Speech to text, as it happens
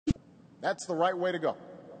That's the right way to go.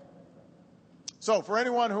 So for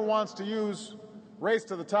anyone who wants to use race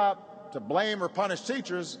to the top to blame or punish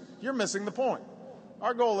teachers, you're missing the point.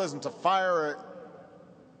 Our goal isn't to fire or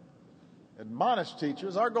admonish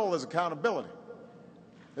teachers. Our goal is accountability.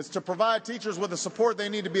 It's to provide teachers with the support they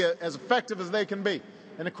need to be as effective as they can be,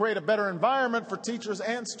 and to create a better environment for teachers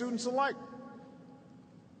and students alike.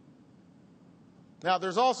 Now,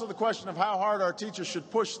 there's also the question of how hard our teachers should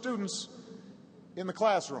push students in the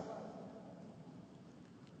classroom.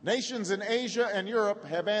 Nations in Asia and Europe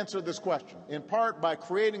have answered this question, in part by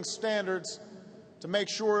creating standards to make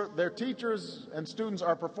sure their teachers and students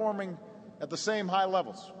are performing at the same high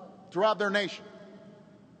levels throughout their nation.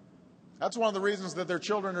 That's one of the reasons that their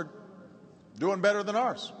children are doing better than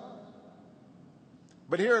ours.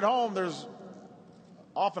 But here at home, there's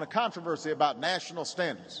often a controversy about national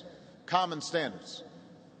standards, common standards.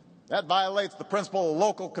 That violates the principle of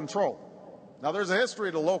local control. Now, there's a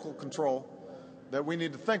history to local control that we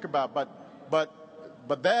need to think about, but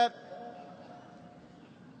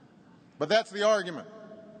that's the argument.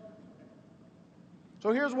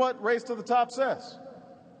 So here's what Race to the Top says.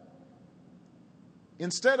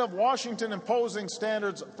 Instead of Washington imposing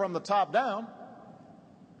standards from the top down,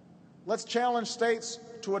 let's challenge states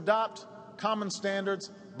to adopt common standards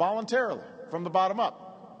voluntarily from the bottom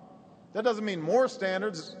up. That doesn't mean more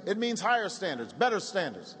standards. It means higher standards, better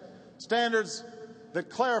standards, standards that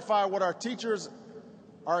clarify what our teachers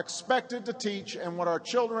are expected to teach and what our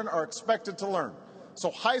children are expected to learn. So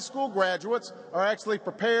high school graduates are actually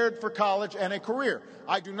prepared for college and a career.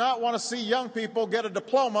 I do not want to see young people get a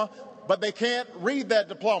diploma, but they can't read that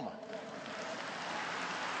diploma.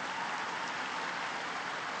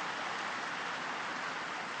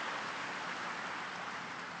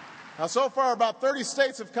 Now, so far, about 30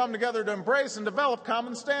 states have come together to embrace and develop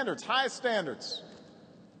common standards, high standards.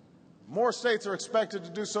 More states are expected to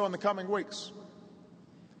do so in the coming weeks.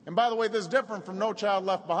 And by the way, this is different from No Child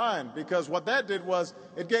Left Behind, because what that did was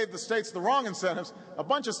it gave the states the wrong incentives. A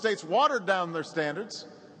bunch of states watered down their standards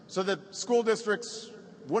so that school districts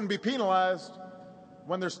wouldn't be penalized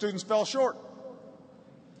when their students fell short.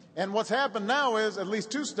 And what's happened now is at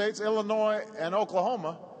least two states, Illinois and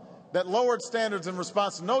Oklahoma, that lowered standards in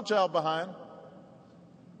response to No Child Left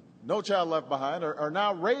Behind, are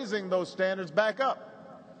now raising those standards back up,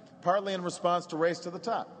 partly in response to Race to the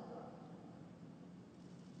Top.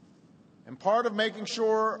 And part of making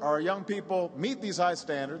sure our young people meet these high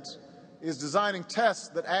standards is designing tests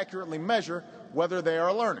that accurately measure whether they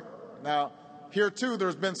are learning. Now, here too,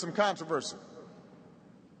 there's been some controversy.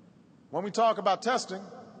 When we talk about testing,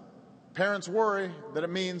 parents worry that it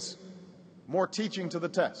means more teaching to the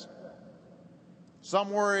test.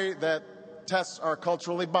 Some worry that tests are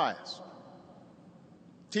culturally biased.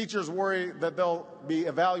 Teachers worry that they'll be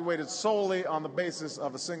evaluated solely on the basis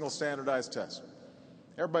of a single standardized test.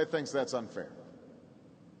 Everybody thinks that's unfair.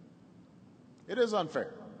 It is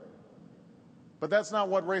unfair. But that's not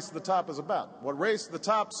what Race to the Top is about. What Race to the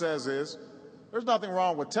Top says is there's nothing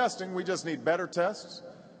wrong with testing. We just need better tests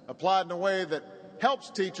applied in a way that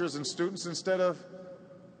helps teachers and students instead of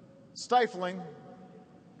stifling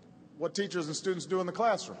what teachers and students do in the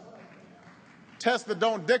classroom. Tests that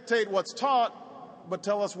don't dictate what's taught, but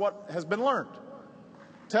tell us what has been learned.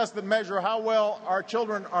 Tests that measure how well our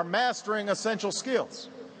children are mastering essential skills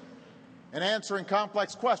and answering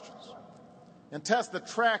complex questions. And tests that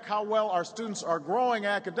track how well our students are growing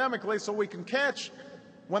academically so we can catch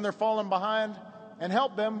when they're falling behind and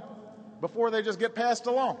help them before they just get passed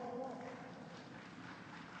along.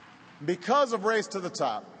 Because of Race to the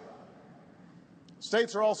Top,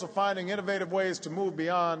 states are also finding innovative ways to move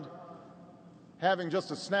beyond having just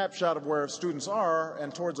a snapshot of where students are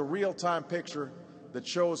and towards a real-time picture that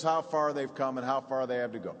shows how far they've come and how far they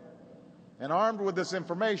have to go. And armed with this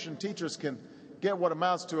information, teachers can get what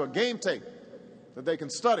amounts to a game tape that they can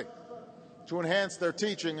study to enhance their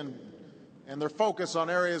teaching and their focus on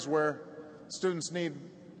areas where students need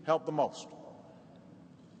help the most.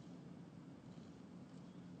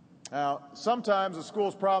 Now, sometimes a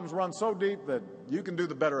school's problems run so deep that you can do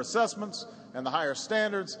the better assessments and the higher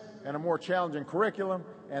standards and a more challenging curriculum,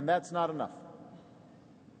 and that's not enough.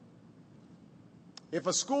 If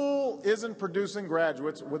a school isn't producing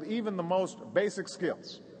graduates with even the most basic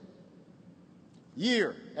skills,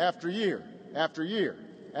 year after year after year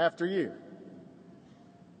after year,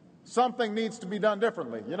 something needs to be done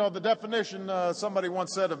differently. You know, the definition somebody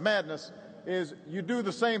once said of madness is you do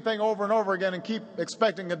the same thing over and over again and keep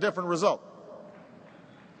expecting a different result.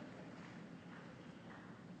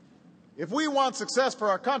 If we want success for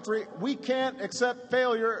our country, we can't accept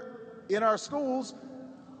failure in our schools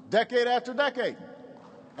decade after decade.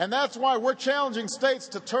 And that's why we're challenging states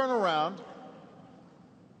to turn around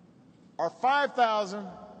our 5,000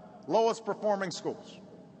 lowest performing schools.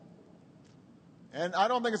 And I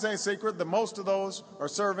don't think it's any secret that most of those are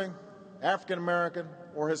serving African American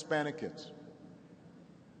or Hispanic kids.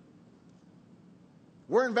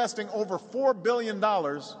 We're investing over $4 billion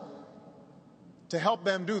to help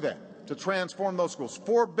them do that, to transform those schools.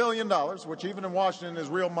 $4 billion, which even in Washington is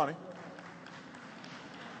real money.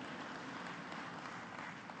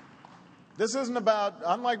 This isn't about,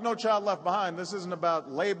 unlike No Child Left Behind, this isn't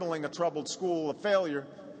about labeling a troubled school a failure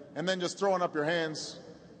and then just throwing up your hands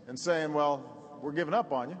and saying, well, we're giving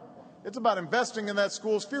up on you. It's about investing in that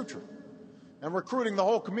school's future and recruiting the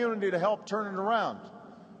whole community to help turn it around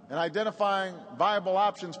and identifying viable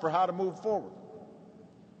options for how to move forward.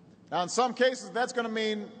 Now, in some cases, that's going to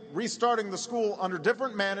mean restarting the school under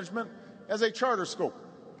different management as a charter school,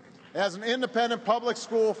 as an independent public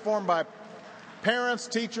school formed by parents,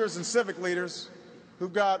 teachers, and civic leaders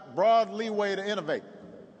who've got broad leeway to innovate.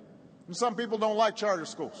 And some people don't like charter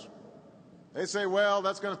schools. They say, well,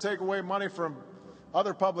 that's going to take away money from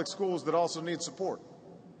other public schools that also need support.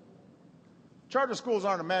 Charter schools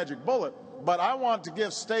aren't a magic bullet, but I want to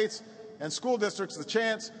give states and school districts the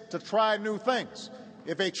chance to try new things.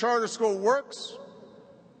 If a charter school works,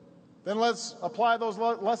 then let's apply those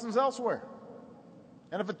lessons elsewhere.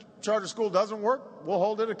 And if a charter school doesn't work, we'll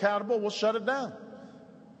hold it accountable, we'll shut it down.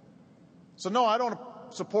 So no, I don't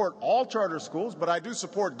support all charter schools, but I do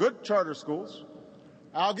support good charter schools.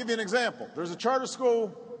 I'll give you an example. There's a charter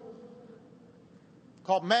school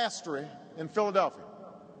called Mastery in Philadelphia.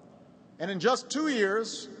 And in just 2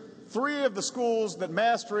 years, 3 of the schools that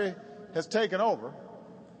Mastery has taken over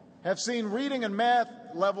have seen reading and math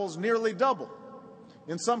levels nearly double,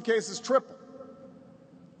 in some cases triple.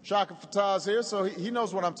 Shaka Fatah's here, so he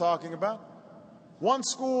knows what I'm talking about. One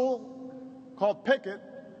school called Pickett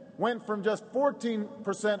went from just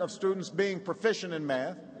 14% of students being proficient in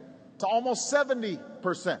math to almost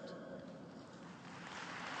 70%.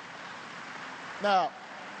 Now,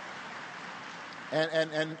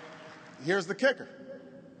 and here's the kicker.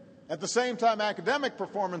 At the same time academic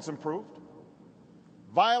performance improved,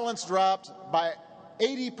 violence dropped by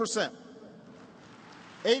 80%.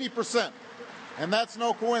 80%. And that's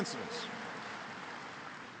no coincidence.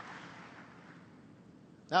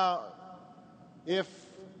 Now, if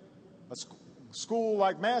a school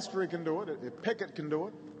like Mastery can do it, if Pickett can do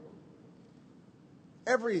it,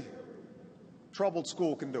 every troubled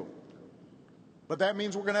school can do it. But that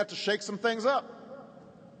means we're going to have to shake some things up.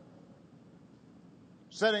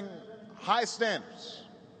 Setting high standards,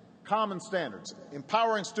 common standards,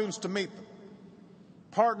 empowering students to meet them,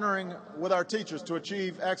 partnering with our teachers to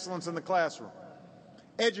achieve excellence in the classroom,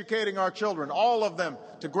 educating our children, all of them,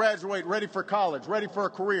 to graduate ready for college, ready for a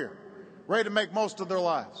career, ready to make most of their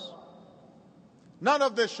lives. None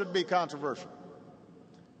of this should be controversial.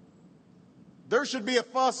 There should be a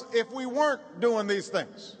fuss if we weren't doing these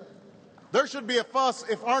things. There should be a fuss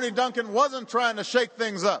if Arne Duncan wasn't trying to shake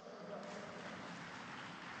things up.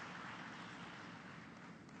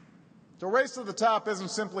 The Race to the Top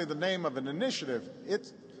isn't simply the name of an initiative.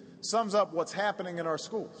 It sums up what's happening in our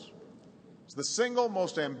schools. It's the single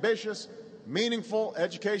most ambitious, meaningful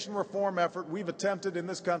education reform effort we've attempted in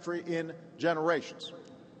this country in generations.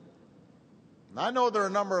 And I know there are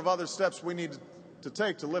a number of other steps we need to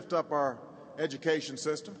take to lift up our education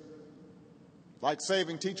system, like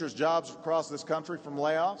saving teachers' jobs across this country from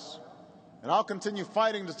layoffs. And I'll continue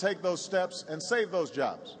fighting to take those steps and save those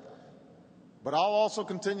jobs. But I'll also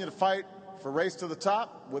continue to fight for Race to the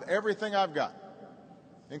Top with everything I've got,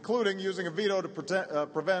 including using a veto to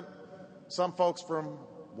prevent some folks from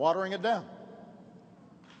watering it down.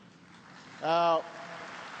 Now,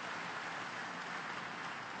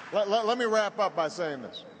 let me wrap up by saying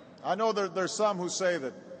this. I know there's some who say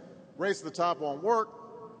that Race to the Top won't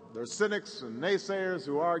work. There's cynics and naysayers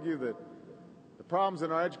who argue that the problems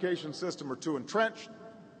in our education system are too entrenched.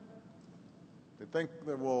 They think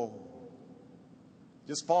that we'll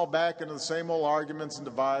just fall back into the same old arguments and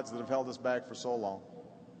divides that have held us back for so long.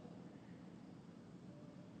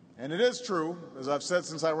 And it is true, as I've said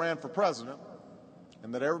since I ran for president,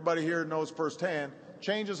 and that everybody here knows firsthand,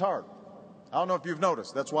 change is hard. I don't know if you've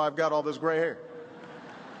noticed. That's why I've got all this gray hair.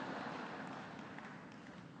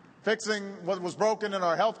 Fixing what was broken in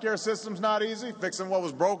our healthcare system's not easy. Fixing what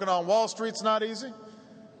was broken on Wall Street's not easy.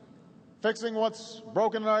 Fixing what's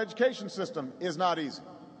broken in our education system is not easy.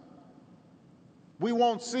 We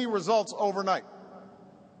won't see results overnight.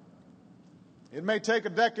 It may take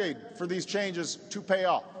a decade for these changes to pay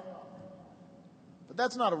off. But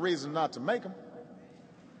that's not a reason not to make them.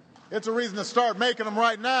 It's a reason to start making them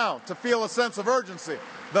right now, to feel a sense of urgency,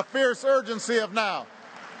 the fierce urgency of now.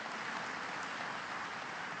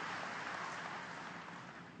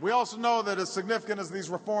 We also know that as significant as these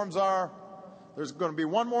reforms are, there's going to be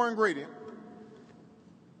one more ingredient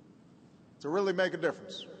to really make a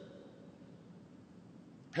difference.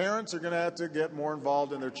 Parents are going to have to get more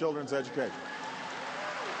involved in their children's education.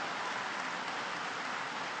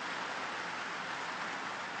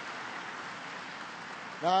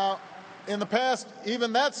 Now, in the past,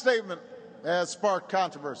 even that statement has sparked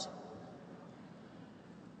controversy.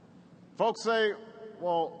 Folks say,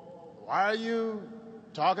 well, why are you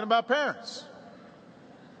talking about parents?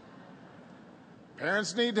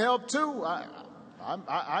 Parents need help too.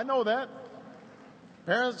 I know that.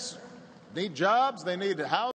 Parents need jobs, they need housing.